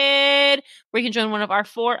wicked, where you can join one of our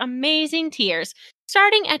 4 amazing tiers,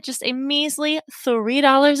 starting at just a measly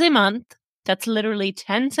 $3 a month. That's literally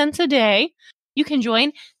 10 cents a day. You can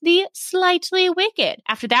join the Slightly Wicked.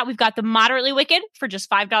 After that, we've got the Moderately Wicked for just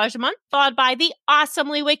 $5 a month, followed by the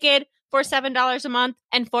Awesomely Wicked for $7 a month.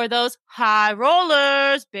 And for those high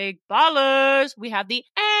rollers, big ballers, we have the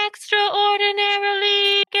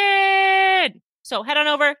Extraordinarily Wicked. So head on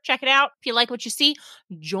over, check it out. If you like what you see,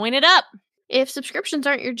 join it up. If subscriptions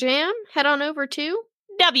aren't your jam, head on over to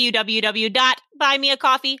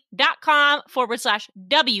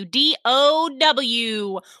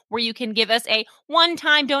www.buymeacoffee.com/WDOW, where you can give us a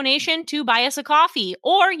one-time donation to buy us a coffee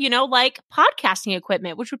or, like podcasting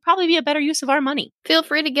equipment, which would probably be a better use of our money. Feel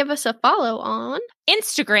free to give us a follow on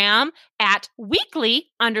Instagram at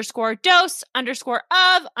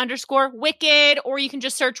weekly_dose_of_wicked, or you can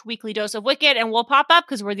just search Weekly Dose of Wicked and we'll pop up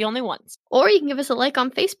because we're the only ones. Or you can give us a like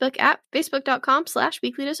on Facebook at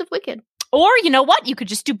facebook.com/weeklydoseofwicked. Or you know what? You could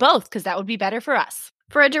just do both because that would be better for us.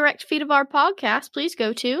 For a direct feed of our podcast, please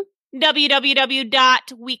go to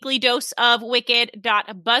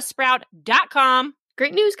www.weeklydoseofwicked.buzzsprout.com.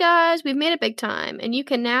 Great news, guys. We've made it big time, and you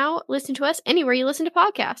can now listen to us anywhere you listen to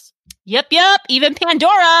podcasts. Yep. Even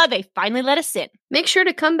Pandora. They finally let us in. Make sure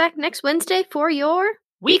to come back next Wednesday for your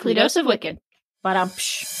Weekly Dose of Wicked. But